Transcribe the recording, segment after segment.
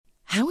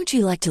How would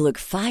you like to look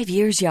 5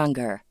 years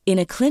younger? In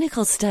a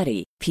clinical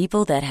study,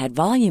 people that had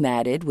volume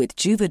added with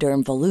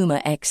Juvederm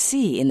Voluma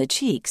XC in the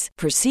cheeks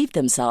perceived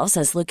themselves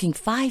as looking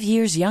 5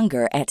 years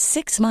younger at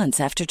 6 months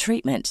after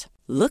treatment.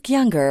 Look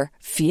younger,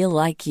 feel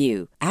like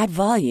you. Add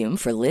volume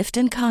for lift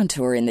and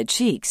contour in the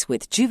cheeks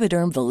with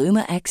Juvederm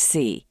Voluma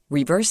XC.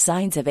 Reverse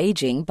signs of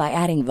aging by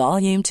adding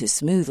volume to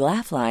smooth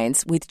laugh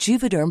lines with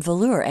Juvederm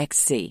Volure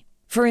XC.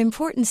 For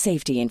important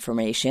safety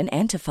information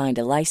and to find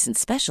a licensed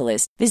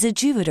specialist, visit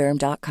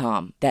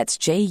Juvederm.com. That's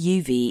JUVEDERM.com.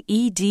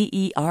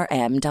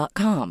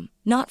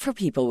 Not for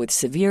people with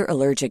severe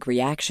allergic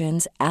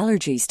reactions,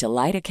 allergies to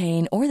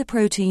lidocaine, or the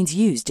proteins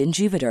used in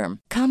Juvederm.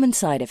 Common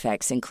side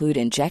effects include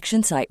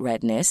injection site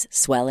redness,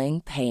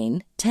 swelling,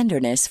 pain,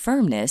 tenderness,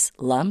 firmness,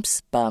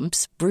 lumps,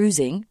 bumps,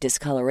 bruising,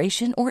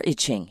 discoloration, or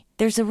itching.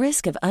 There's a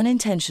risk of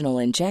unintentional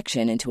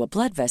injection into a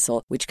blood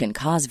vessel, which can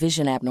cause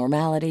vision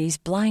abnormalities,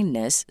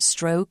 blindness,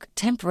 stroke,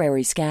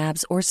 temporary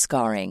scabs, or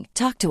scarring.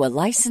 Talk to a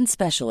licensed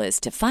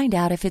specialist to find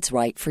out if it's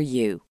right for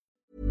you.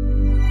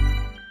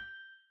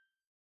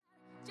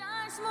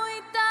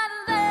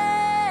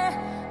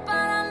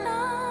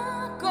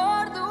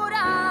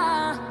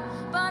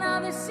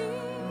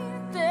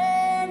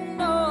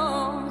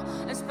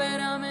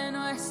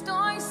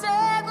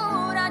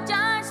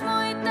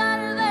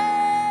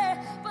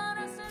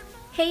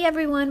 Hey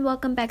everyone,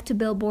 welcome back to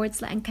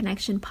Billboard's Latin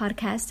Connection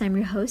podcast. I'm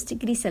your host,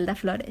 Griselda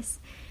Flores.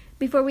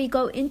 Before we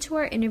go into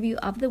our interview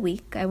of the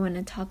week, I want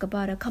to talk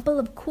about a couple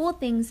of cool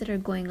things that are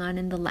going on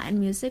in the Latin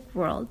music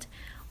world.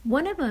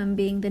 One of them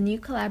being the new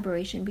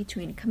collaboration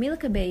between Camila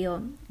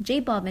Cabello, J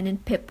Balvin,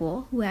 and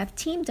Pitbull, who have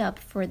teamed up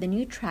for the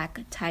new track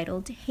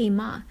titled Hey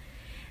Ma.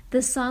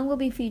 The song will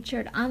be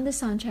featured on the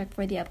soundtrack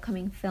for the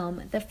upcoming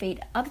film The Fate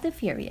of the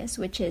Furious,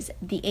 which is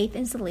the 8th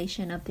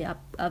installation of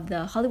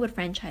the Hollywood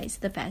franchise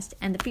The Fast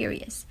and the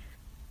Furious.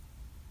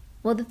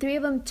 Well, the three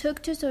of them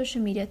took to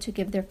social media to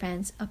give their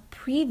fans a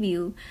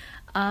preview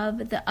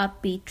of the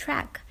upbeat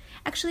track.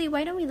 Actually,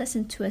 why don't we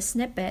listen to a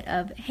snippet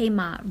of Hey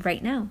Ma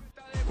right now?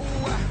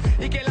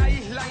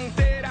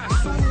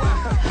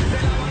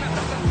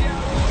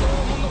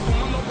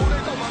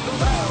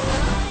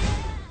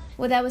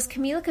 Well, that was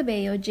Camila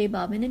Cabello, J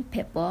Balvin, and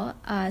Pitbull.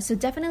 So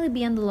definitely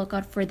be on the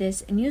lookout for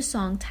this new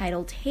song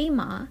titled Hey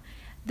Ma,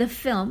 the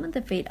film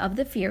The Fate of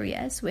the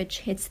Furious,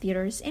 which hits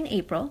theaters in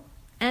April,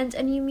 and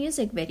a new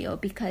music video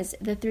because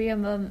the three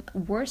of them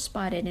were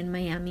spotted in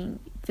Miami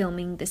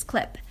filming this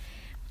clip.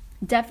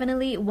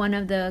 Definitely one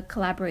of the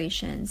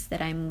collaborations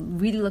that I'm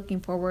really looking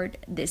forward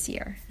this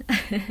year.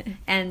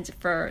 And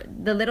for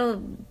the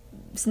little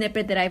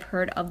snippet that I've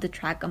heard of the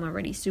track, I'm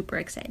already super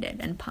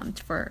excited and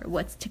pumped for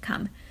what's to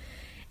come.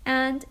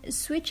 And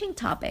switching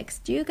topics,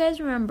 do you guys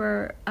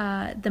remember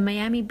the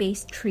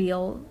Miami-based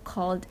trio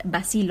called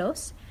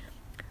Vacilos?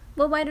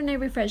 Well, why don't I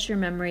refresh your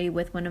memory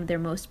with one of their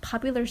most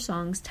popular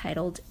songs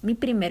titled Mi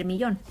Primer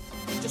Millón.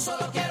 Yo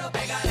solo quiero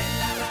pegar en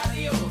la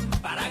radio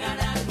para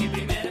ganar mi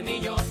primer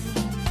millón,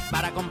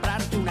 para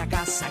comprarte una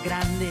casa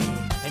grande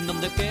en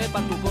donde quepa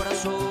tu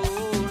corazón.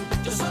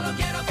 Yo solo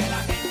quiero que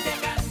la gente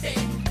cante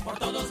por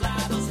todos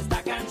lados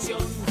esta canción,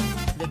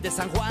 desde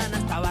San Juan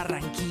hasta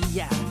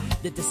Barranquilla.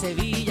 Desde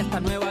Sevilla hasta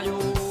Nueva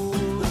York.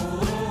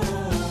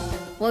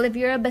 Well, if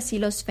you're a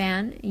Vacilos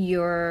fan,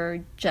 you're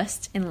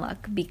just in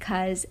luck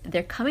because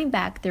they're coming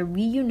back, they're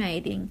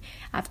reuniting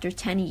after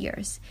 10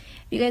 years.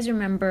 If you guys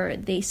remember,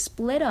 they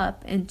split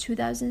up in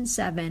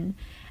 2007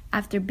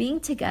 after being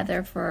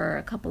together for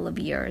a couple of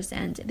years,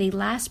 and they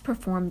last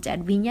performed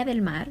at Viña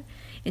del Mar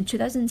in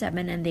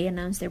 2007, and they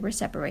announced they were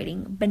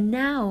separating. But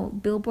now,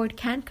 Billboard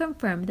can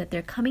confirm that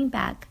they're coming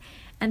back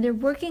and they're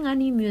working on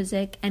new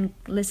music, and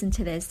listen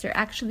to this, they're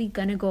actually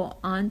gonna go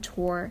on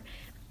tour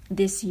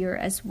this year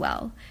as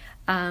well.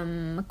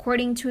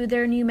 According to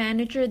their new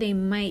manager, they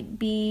might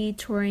be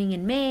touring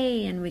in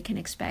May, and we can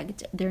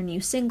expect their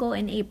new single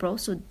in April,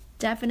 so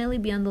definitely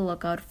be on the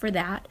lookout for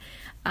that.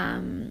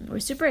 We're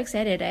super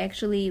excited.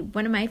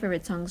 One of my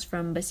favorite songs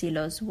from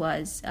Vacilos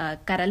was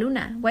Cara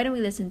Luna. Why don't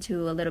we listen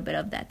to a little bit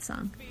of that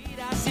song?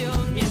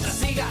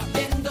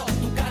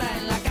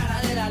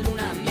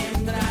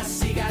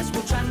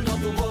 Escuchando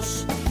tu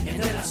voz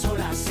entre las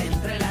olas,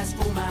 entre la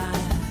espuma,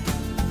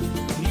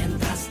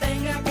 mientras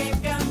tenga que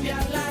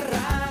cambiar la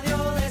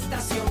radio de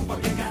estación,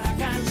 porque cada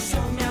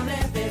canción me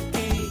hable de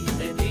ti,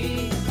 de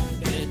ti,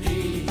 de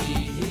ti.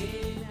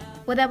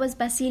 Well, that was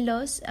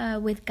Vacilos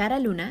with Cara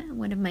Luna,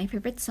 one of my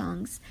favorite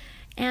songs.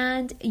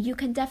 And you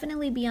can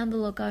definitely be on the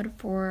lookout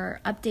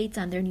for updates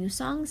on their new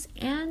songs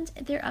and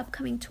their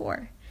upcoming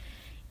tour.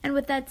 And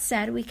with that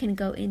said, we can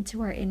go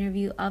into our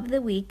interview of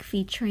the week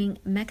featuring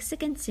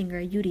Mexican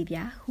singer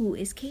Yuridia, who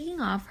is kicking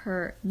off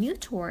her new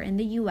tour in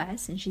the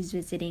US, and she's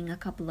visiting a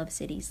couple of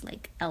cities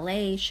like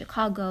LA,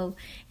 Chicago,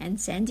 and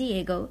San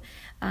Diego.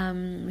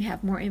 We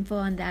have more info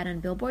on that on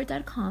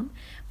Billboard.com,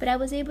 but I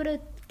was able to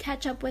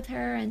catch up with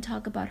her and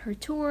talk about her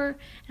tour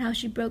and how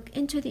she broke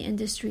into the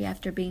industry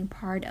after being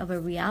part of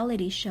a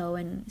reality show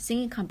and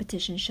singing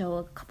competition show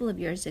a couple of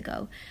years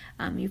ago.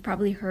 You've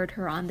probably heard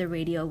her on the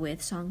radio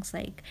with songs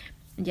like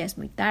Ya es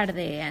muy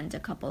tarde and a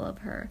couple of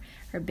her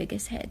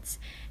biggest hits.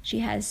 She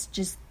has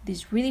just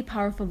these really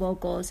powerful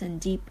vocals and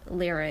deep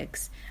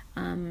lyrics.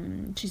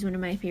 She's one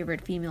of my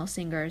favorite female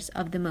singers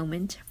of the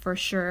moment, for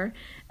sure.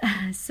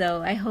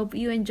 So I hope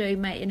you enjoyed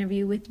my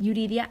interview with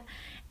Yuridia,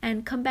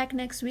 and come back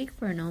next week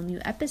for an all-new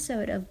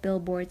episode of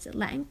Billboard's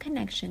Latin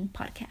Connection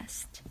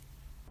podcast.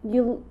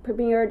 You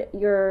premiered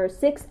your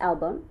 6th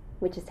album,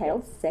 which is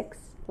titled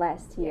Six,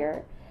 last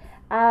year.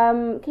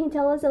 Can you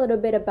tell us a little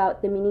bit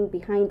about the meaning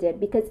behind it?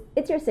 Because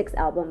it's your 6th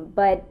album,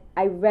 but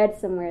I read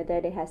somewhere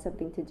that it has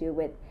something to do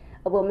with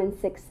a woman's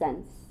sixth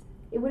sense.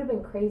 It would have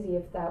been crazy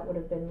if that would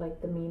have been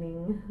like the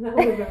meaning. That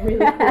would have been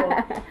really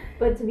cool.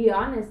 But to be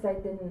honest, I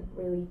didn't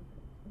really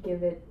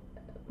give it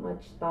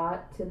much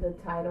thought to the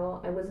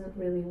title. I wasn't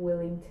really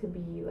willing to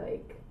be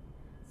like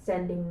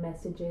sending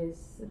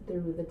messages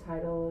through the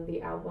title of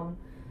the album.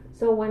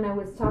 So when I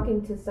was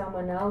talking to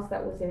someone else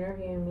that was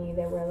interviewing me,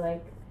 they were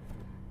like,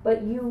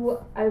 but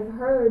I've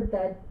heard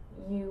that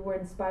you were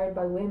inspired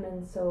by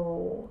women,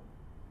 so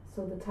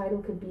the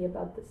title could be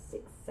about the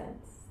sixth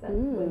sense that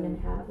women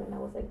have. And I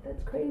was like,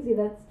 that's crazy,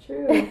 that's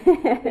true.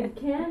 It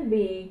can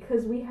be,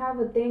 because we have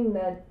a thing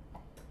that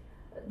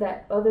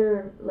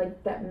other,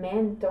 like, that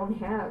men don't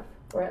have,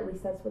 or at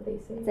least that's what they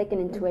say. It's like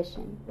an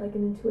intuition. Like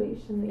an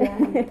intuition,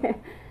 yeah.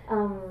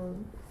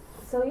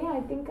 So yeah,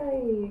 I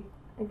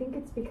think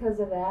it's because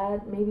of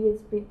that. Maybe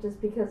it's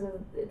just because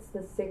it's the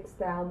 6th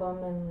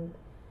album, and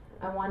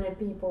I wanted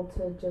people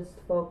to just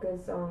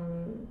focus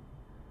on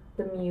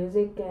the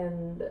music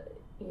and,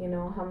 you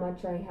know, how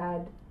much I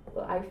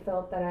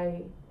felt that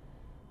I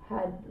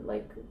had,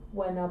 like,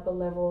 went up a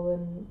level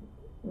in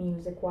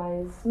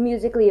music-wise.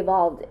 Musically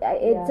evolved.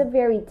 It's a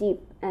very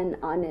deep and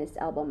honest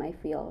album, I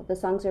feel. The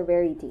songs are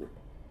very deep.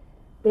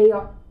 They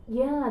are,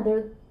 yeah,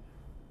 they're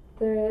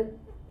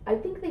I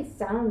think they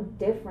sound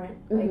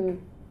different. Mm-hmm. Like,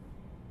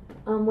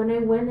 when I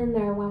went in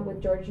there, I went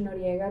with George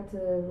Noriega to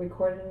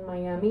record in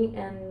Miami,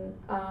 and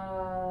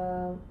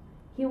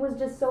he was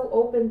just so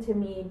open to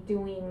me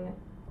doing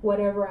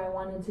whatever I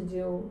wanted to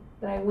do,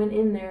 that I went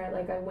in there,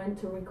 like, I went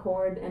to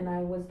record, and I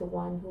was the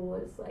one who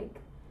was, like,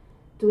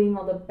 doing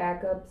all the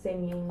backup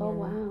singing. Oh,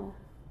 wow.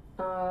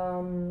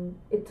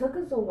 It took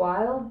us a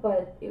while,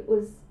 but it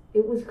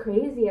was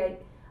crazy.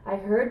 I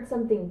heard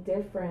something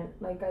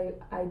different. Like,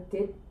 I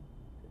did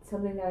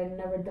something that I'd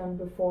never done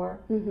before.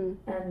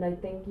 Mm-hmm. And I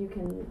think you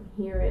can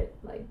hear it,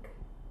 like,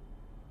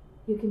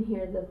 you can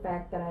hear the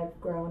fact that I've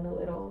grown a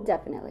little.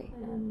 Definitely.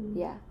 And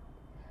yeah.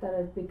 That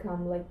I've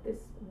become, like,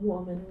 this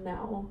woman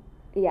now.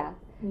 Yeah.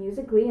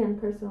 Musically and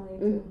personally,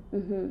 too.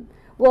 Mm-hmm.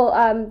 Well,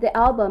 the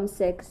album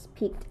Six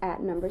peaked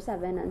at number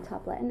 7 on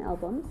Top Latin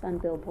Albums on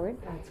Billboard.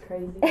 That's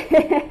crazy.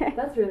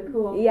 That's really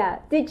cool. Yeah.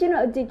 Did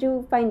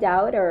you find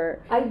out,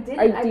 or I did.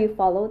 Do you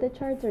follow the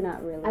charts or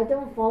not really? I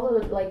don't follow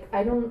it. Like,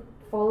 I don't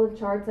follow the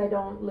charts. I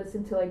don't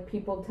listen to, like,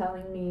 people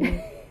telling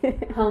me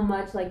how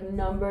much, like,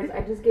 numbers.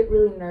 I just get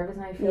really nervous,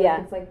 and I feel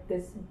like it's like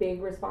this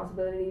big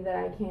responsibility that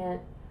I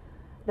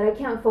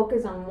can't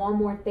focus on one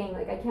more thing.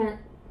 Like, I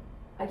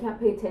can't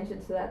pay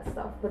attention to that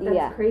stuff. But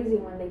that's crazy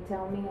when they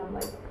tell me. I'm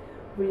like,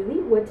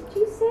 really? What did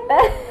you say?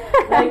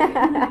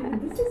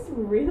 Like, this is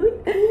really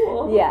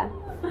cool. Yeah.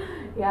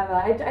 Yeah,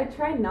 but I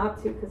try not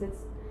to, because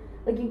it's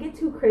like, you get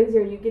too crazy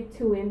or you get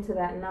too into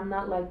that, and I'm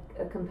not, like,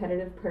 a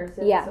competitive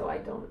person. Yeah. So I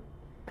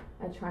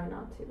try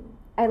not to.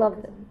 I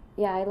love that.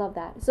 Yeah, I love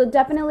that. So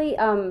definitely,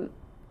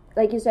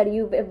 like you said,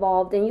 you've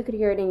evolved, and you could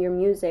hear it in your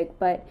music,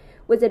 but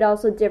was it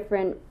also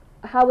different?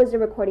 How was it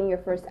recording your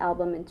first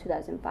album in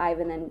 2005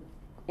 and then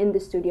in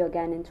the studio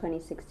again in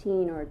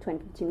 2016 or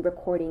 2015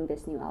 recording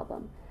this new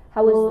album?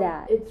 How was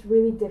that? It's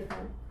really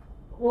different.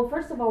 Well,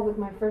 first of all, with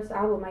my first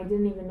album, I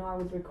didn't even know I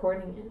was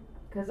recording it,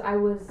 because I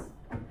was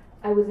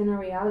in a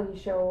reality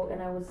show,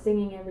 and I was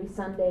singing every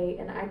Sunday,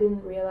 and I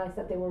didn't realize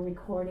that they were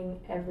recording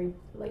every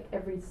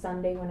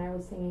Sunday when I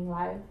was singing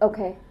live.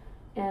 Okay.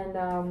 And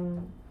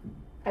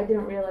I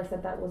didn't realize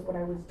that was what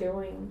I was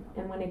doing.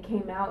 And when it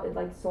came out, it,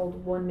 like,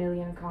 sold 1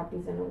 million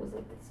copies, and it was,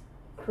 like, this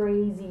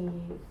crazy.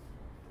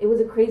 It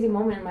was a crazy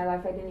moment in my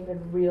life. I didn't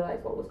even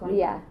realize what was going on.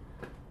 Yeah.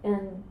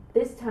 And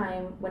this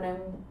time, when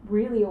I'm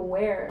really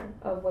aware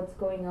of what's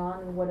going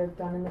on and what I've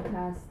done in the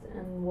past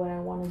and what I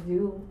want to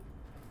do,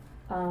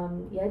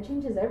 it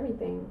changes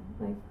everything.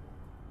 Like,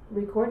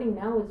 recording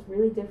now is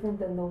really different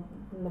than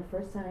the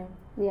first time.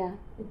 Yeah.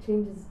 It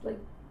changes, like,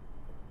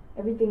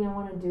 everything I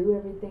want to do,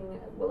 everything,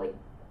 like,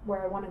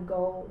 where I want to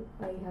go,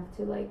 I have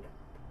to, like,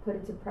 put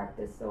it to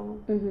practice. So,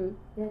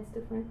 yeah, it's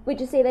different. Would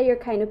you say that you're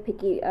kind of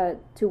picky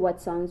to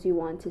what songs you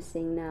want to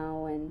sing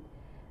now, and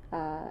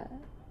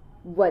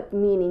what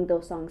meaning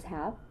those songs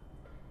have?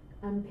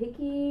 I'm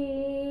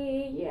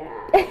picky,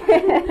 yeah.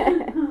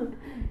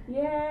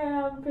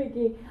 Yeah, I'm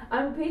picky.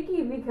 I'm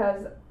picky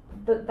because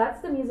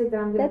that's the music that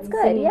I'm going to be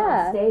singing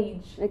on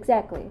stage.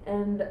 Exactly.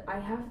 And I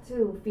have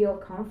to feel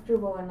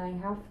comfortable, and I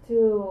have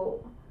to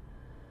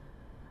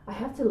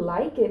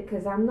like it,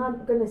 because I'm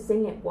not going to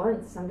sing it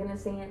once. I'm going to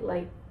sing it,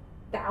 like,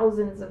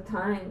 thousands of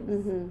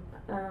times.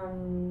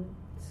 Mm-hmm.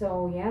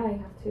 So yeah, I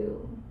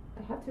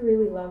have to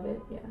really love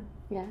it. Yeah.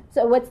 Yeah.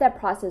 So what's that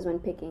process when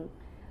picking,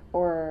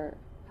 or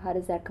how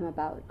does that come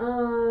about?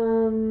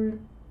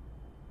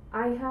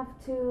 I have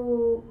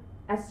to,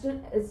 as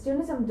soon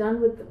as I'm done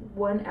with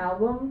one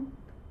album,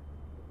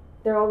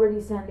 they're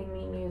already sending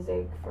me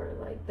music for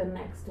like the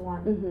next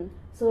one. Mm-hmm.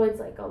 So it's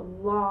like a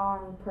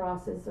long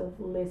process of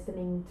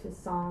listening to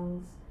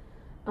songs.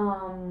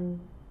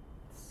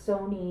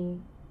 Sony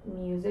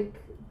Music,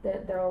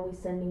 that they're always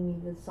sending me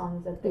the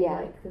songs that they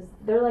like, because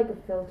they're like a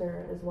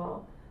filter as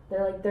well.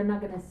 They're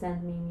not gonna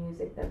send me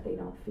music that they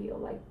don't feel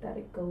like that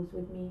it goes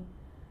with me.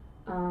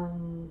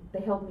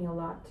 They help me a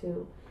lot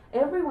too.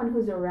 Everyone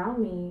who's around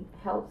me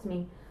helps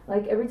me.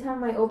 Like every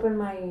time I open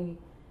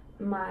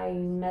my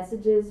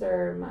messages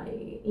or my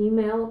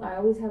email, I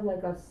always have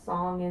like a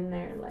song in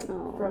there, like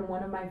from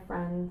one of my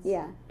friends.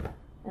 Yeah.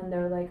 And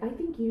they're like, I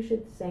think you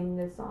should sing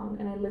this song.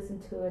 And I listen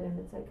to it and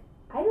it's like,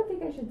 I don't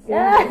think I should sing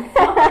this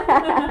song.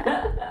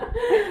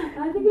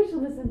 I think I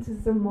should listen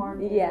to some more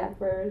music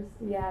first.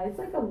 Yeah, it's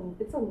like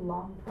it's a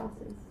long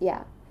process.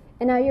 Yeah.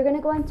 And now you're going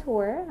to go on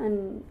tour,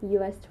 on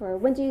U.S. tour.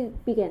 When do you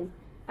begin?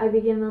 I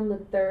begin on the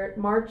 3rd,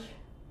 March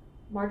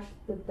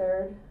the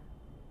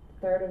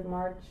 3rd of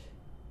March.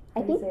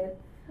 I think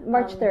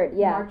March 3rd,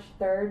 yeah. March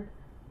 3rd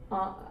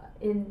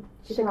in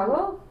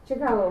Chicago?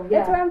 Chicago, yeah.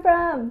 That's where I'm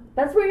from.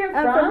 That's where you're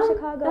I'm from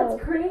Chicago.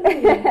 That's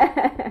crazy.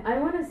 I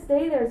want to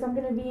stay there, so I'm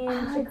going to be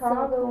in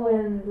Chicago so cool.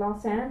 and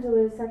Los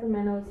Angeles,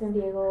 Sacramento, San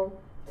Diego,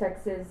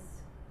 Texas,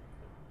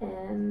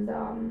 and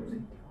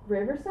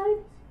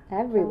Riverside?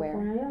 Everywhere.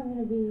 California. I'm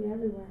going to be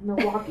everywhere.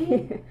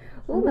 Milwaukee?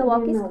 Ooh,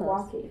 Milwaukee's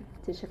Milwaukee.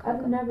 Close to Chicago.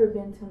 I've never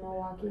been to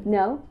Milwaukee.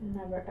 No?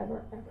 Never,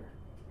 ever, ever.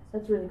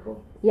 That's really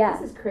cool. Yeah.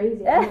 This is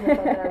crazy. I never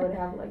thought that I would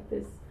have like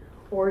this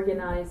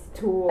organized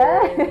tour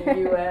in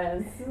the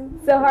U.S.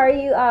 So how are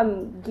you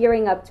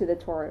gearing up to the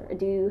tour?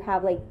 Do you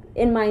have like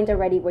in mind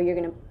already what you're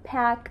going to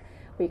pack,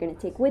 what you're going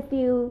to take with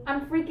you?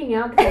 I'm freaking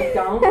out because I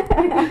don't.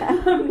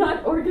 I'm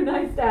not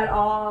organized at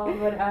all,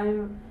 but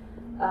I'm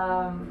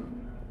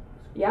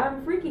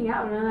freaking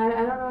out, and I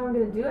don't know what I'm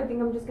going to do. I think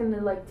I'm just going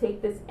to like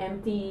take this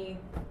empty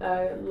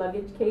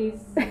luggage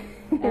case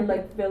and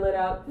like fill it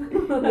up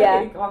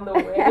like on the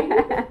way.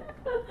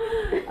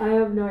 I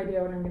have no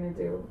idea what I'm going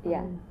to do.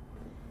 Yeah.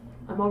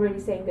 I'm already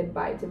saying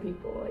goodbye to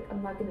people. Like,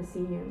 I'm not going to see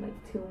you in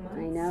like 2 months.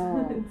 I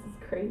know. This is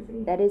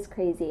crazy. That is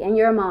crazy. And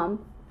you're a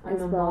mom as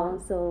well, mom.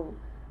 So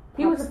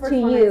he was the first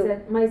one I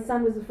said, my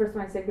son was the first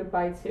one I said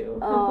goodbye to.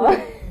 Oh.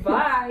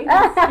 Bye.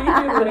 See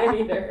you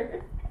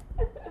later.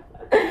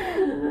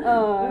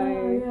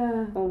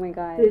 Yeah. Oh my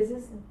God.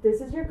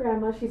 This is your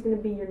grandma. She's going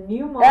to be your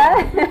new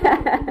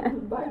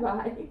mom.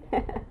 Bye-bye.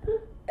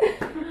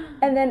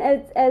 And then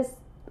as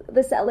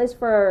the set list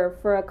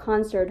for a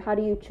concert, how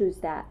do you choose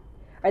that?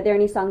 Are there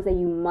any songs that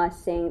you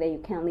must sing that you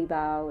can't leave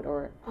out,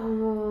 or?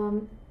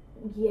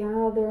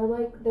 Yeah, there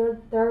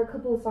are a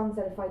couple of songs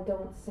that if I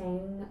don't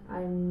sing,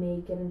 I may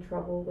get in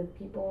trouble with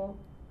people.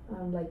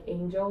 Like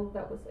Angel,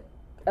 that was it.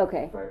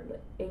 Okay. For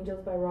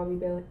Angels by Robbie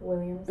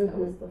Williams, that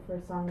was the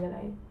first song that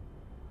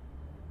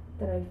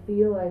I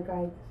feel like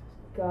I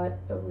got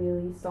a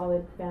really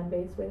solid fan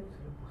base with.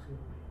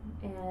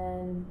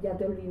 And Ya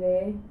Te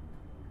Olvidé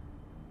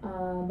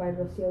by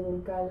Rocío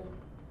Dúrcal,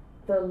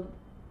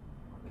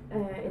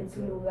 En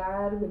Su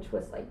Lugar, which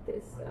was like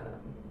this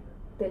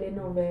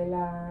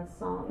telenovela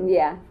song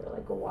for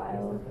like a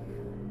while.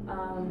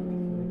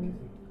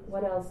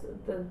 What else?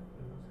 The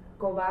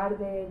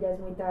Cobarde, Ya Es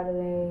Muy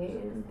Tarde,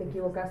 Te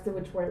Equivocaste,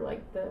 which were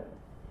like the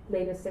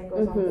latest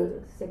singles on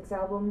the 6th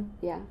album.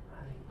 Yeah.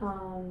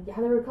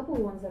 There were a couple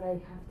of ones that I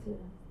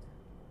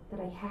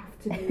have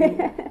to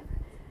do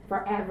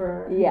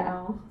forever. Yeah. You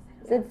know?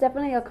 So it's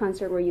definitely a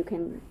concert where you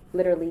can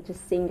literally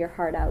just sing your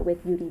heart out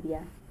with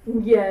Yuridia.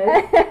 Yes.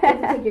 You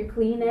have to take your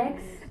Kleenex.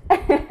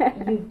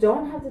 You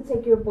don't have to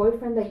take your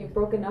boyfriend that you've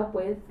broken up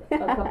with a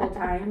couple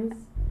times.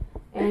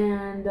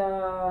 And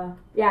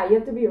you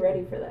have to be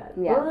ready for that.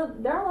 Yeah. Well,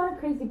 there are a lot of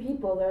crazy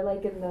people. They're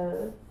like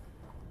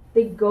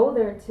they go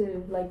there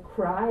to like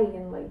cry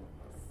and like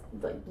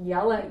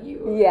yell at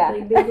you. Yeah.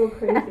 Like they go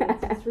crazy.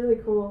 It's really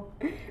cool.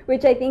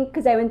 Which I think,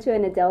 because I went to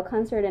an Adele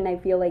concert and I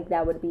feel like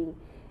that would be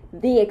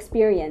the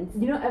experience.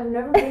 You know, I've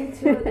never been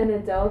to an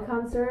Adele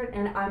concert,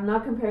 and I'm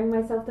not comparing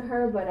myself to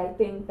her, but I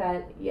think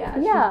that she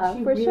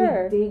for really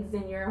sure digs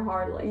in your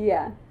heart. Like,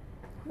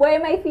 why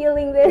am I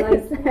feeling this?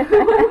 Like, why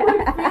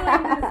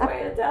am I feeling this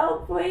way?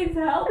 Adele, please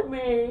help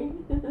me.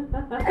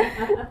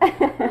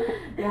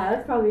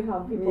 That's probably how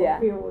people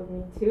feel with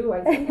me too.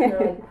 I see them, they're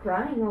like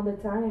crying all the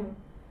time.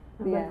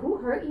 I'm like, who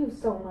hurt you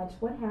so much?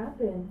 What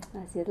happened?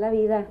 Así es la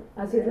vida.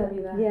 Así es la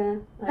vida. Yeah.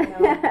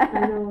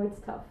 I know, it's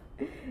tough.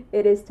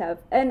 It is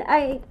tough. And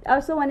I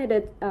also wanted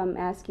to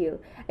ask you,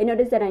 I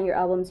noticed that on your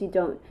albums you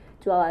don't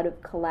do a lot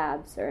of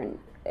collabs, or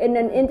in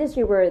an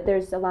industry where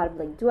there's a lot of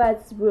like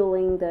duets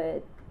ruling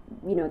the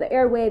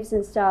airwaves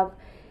and stuff.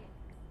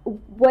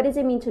 What does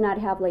it mean to not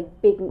have like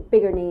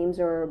bigger names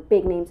or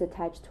big names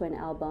attached to an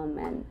album?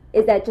 And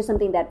is that just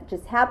something that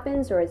just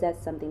happens, or is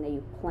that something that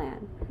you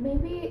plan?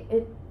 Maybe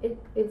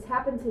it's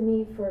happened to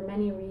me for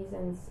many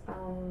reasons.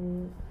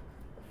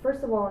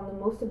 first of all, and the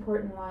most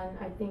important one,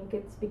 I think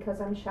it's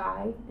because I'm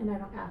shy and I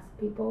don't ask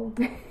people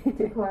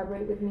to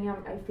collaborate with me.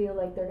 I feel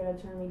like they're going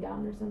to turn me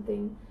down or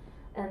something.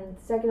 And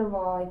second of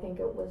all, I think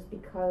it was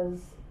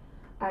because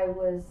I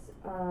was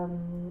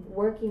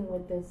working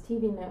with this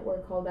TV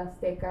network called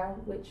Azteca,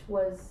 which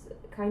was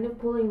kind of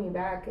pulling me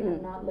back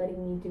and not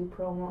letting me do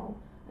promo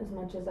as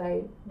much as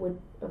I would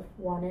have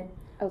wanted.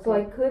 Okay. So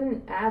I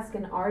couldn't ask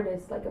an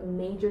artist, like a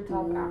major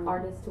top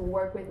artist, to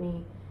work with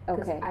me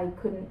because I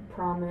couldn't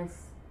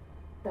promise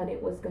that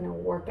it was going to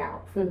work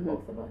out for the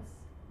both of us.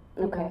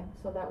 Okay. Know?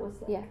 So that was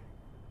like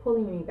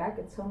pulling me back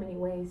in so many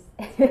ways.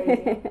 It's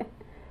crazy.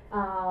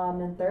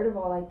 And third of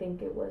all, I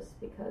think it was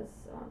because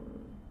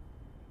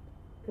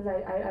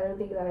I don't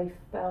think that I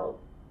felt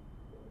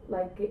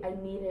like I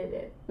needed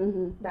it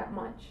that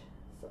much.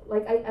 So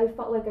like I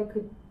felt like I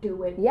could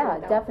do it. Yeah,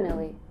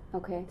 definitely.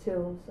 Okay.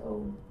 Too.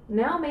 So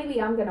now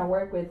maybe I'm gonna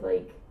work with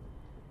like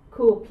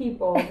cool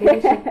people.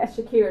 Maybe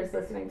Shakira's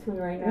listening to me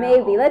right now.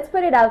 Maybe. Let's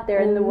put it out there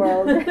in the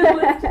world.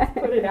 Let's just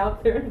put it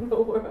out there in the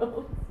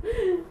world.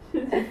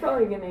 She's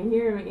probably gonna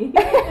hear me.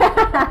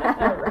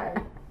 All right.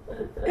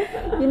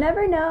 You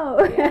never know.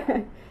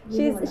 Yeah.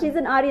 She's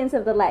an audience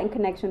of the Latin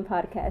Connection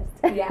podcast.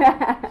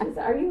 Yeah.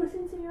 Are you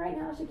listening to me right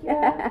now,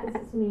 Shakira?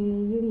 This is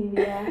me,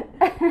 Yuridia.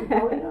 You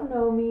probably don't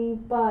know me,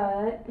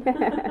 but...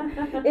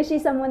 Is she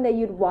someone that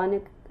you'd want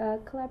to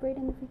collaborate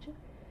in the future?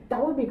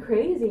 That would be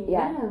crazy.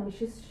 Yeah.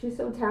 She's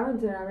so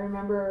talented. I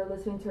remember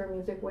listening to her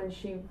music when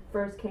she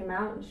first came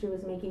out and she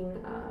was making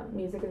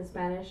music in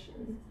Spanish.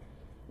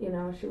 You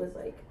know, she was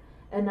like...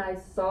 And I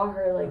saw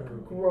her like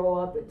grow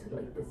up into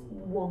like this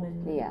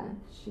woman. Yeah.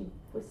 She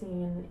was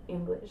singing in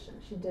English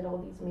and she did all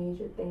these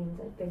major things.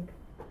 I think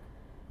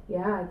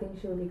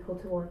she would be cool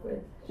to work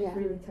with. She's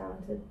really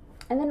talented.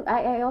 And then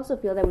I also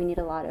feel that we need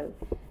a lot of,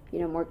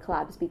 more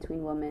collabs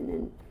between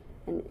women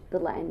and the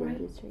Latin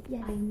industry.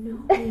 Yes. I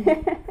know.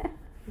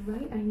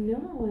 Right, I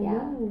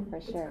know. For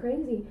sure. It's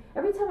crazy.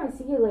 Every time I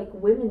see like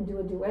women do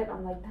a duet,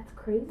 I'm like, that's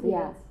crazy.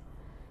 Yeah.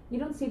 You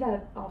don't see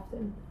that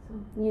often. So.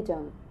 You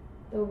don't.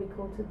 That would be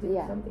cool to do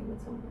something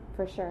with someone.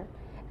 For sure.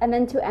 And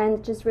then to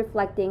end, just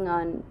reflecting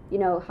on,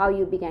 how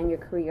you began your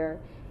career,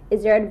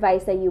 is there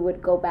advice that you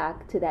would go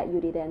back to that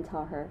Yurida and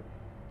tell her?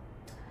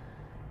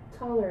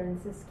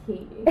 Tolerance is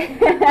key.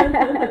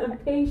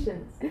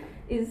 Patience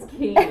is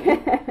key.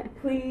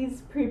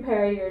 Please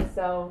prepare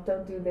yourself.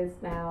 Don't do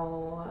this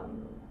now.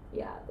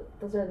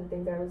 Those are the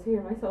things I would say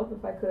to myself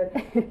if I could.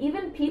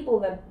 Even people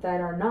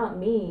that are not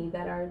me,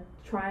 that are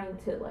trying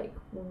to like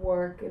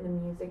work in the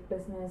music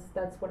business,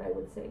 that's what I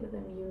would say to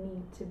them. You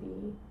need to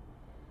be,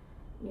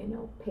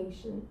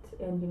 patient,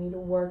 and you need to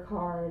work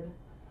hard,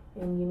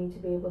 and you need to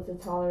be able to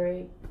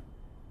tolerate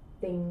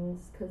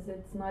things, because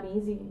it's not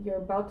easy. You're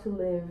about to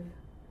live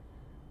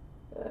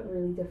a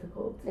really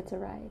difficult It's a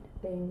ride.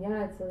 thing.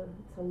 Yeah, it's a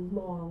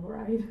long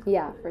ride.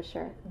 Yeah, for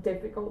sure.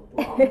 Difficult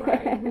long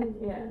ride.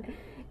 Yeah.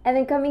 And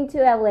then coming to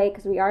LA,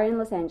 because we are in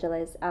Los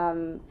Angeles,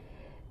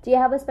 do you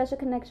have a special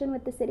connection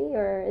with the city,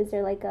 or is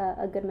there like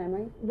a good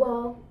memory?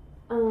 Well,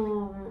 I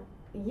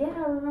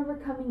remember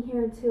coming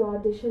here to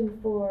audition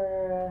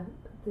for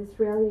this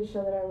reality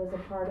show that I was a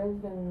part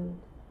of, and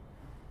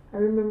I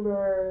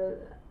remember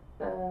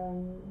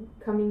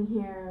coming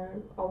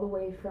here all the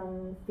way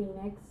from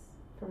Phoenix,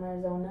 from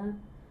Arizona,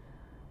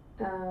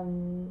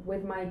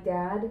 with my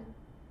dad.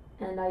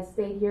 And I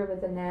stayed here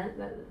with Annette.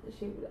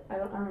 I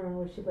don't remember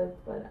where she lived,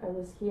 but I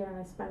was here and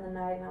I spent the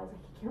night. And I was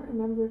like, I can't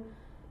remember.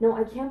 No,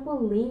 I can't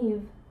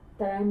believe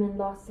that I'm in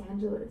Los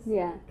Angeles.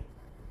 Yeah.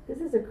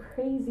 This is a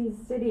crazy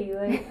city.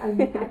 Like, I'm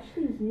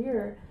actually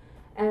here.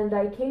 And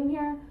I came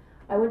here.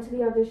 I went to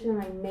the audition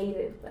and I made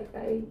it. Like,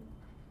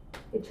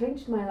 it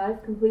changed my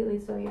life completely.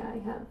 So yeah,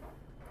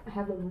 I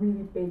have a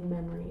really big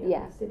memory of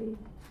the city.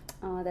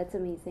 Oh, that's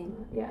amazing.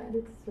 Yeah,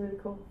 it's really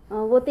cool.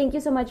 Well, thank you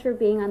so much for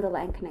being on the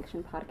Latin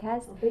Connection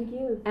podcast. Well, thank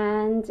you.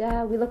 And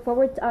we look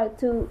forward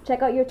to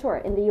check out your tour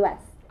in the U.S.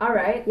 All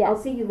right. Yes.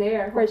 I'll see you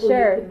there. For Hopefully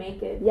sure. You can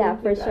make it. Yeah,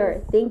 for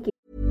sure. Thank you.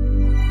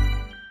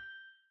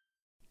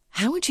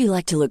 How would you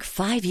like to look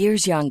 5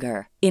 years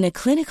younger? In a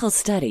clinical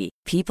study,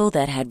 people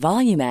that had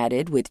volume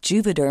added with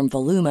Juvederm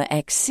Voluma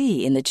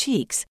XC in the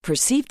cheeks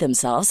perceived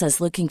themselves as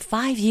looking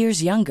 5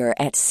 years younger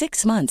at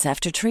 6 months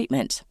after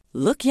treatment.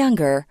 Look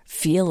younger,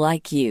 feel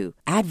like you.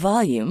 Add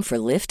volume for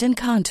lift and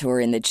contour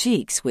in the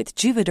cheeks with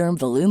Juvederm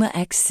Voluma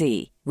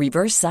XC.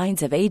 Reverse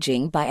signs of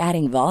aging by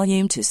adding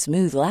volume to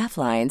smooth laugh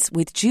lines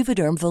with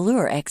Juvederm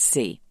Volure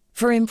XC.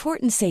 For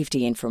important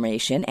safety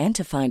information and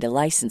to find a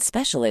licensed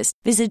specialist,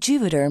 visit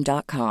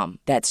Juvederm.com.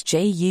 That's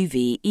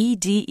JUVEDERM.com.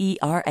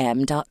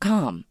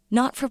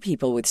 Not for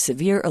people with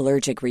severe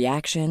allergic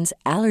reactions,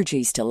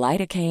 allergies to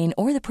lidocaine,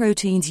 or the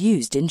proteins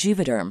used in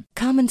Juvederm.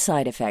 Common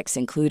side effects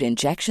include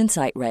injection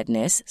site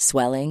redness,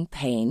 swelling,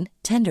 pain,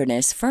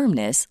 tenderness,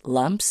 firmness,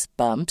 lumps,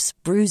 bumps,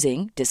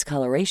 bruising,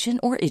 discoloration,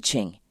 or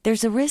itching.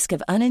 There's a risk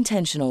of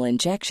unintentional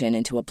injection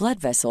into a blood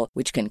vessel,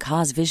 which can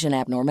cause vision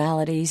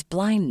abnormalities,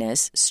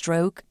 blindness,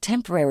 stroke,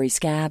 temporary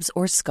scabs,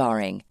 or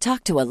scarring.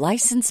 Talk to a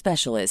licensed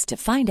specialist to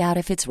find out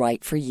if it's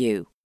right for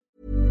you.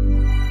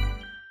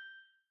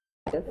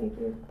 Thank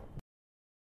you.